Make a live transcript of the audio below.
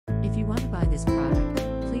If you want to buy this product,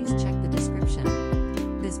 please check the description.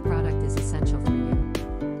 This product is essential for you.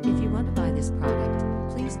 If you want to buy this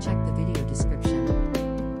product, please check the video description.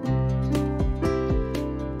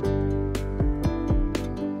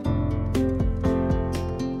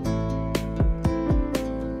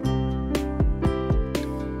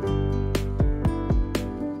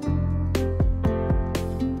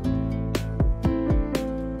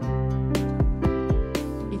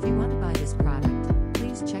 If you want to buy this product,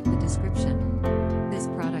 please check the description. This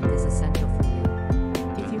product is essential for you.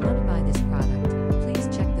 If you want to buy this product, please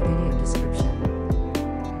check the video description.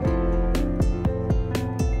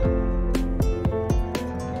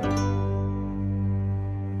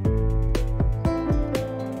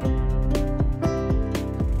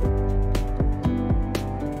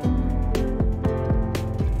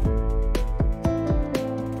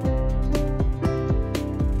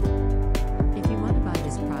 If you want to buy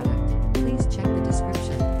this product, please check the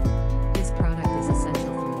description. This product is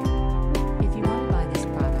essential for you. If you want to buy this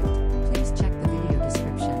product, please check the video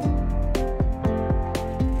description.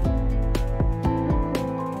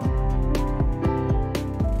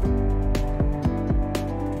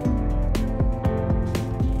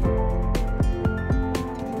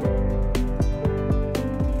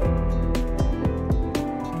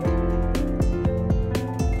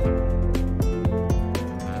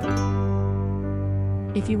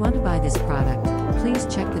 If you want to buy this product, please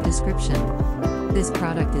check the description. This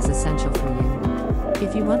product is essential for you.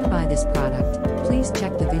 If you want to buy this product, please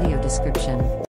check the video description.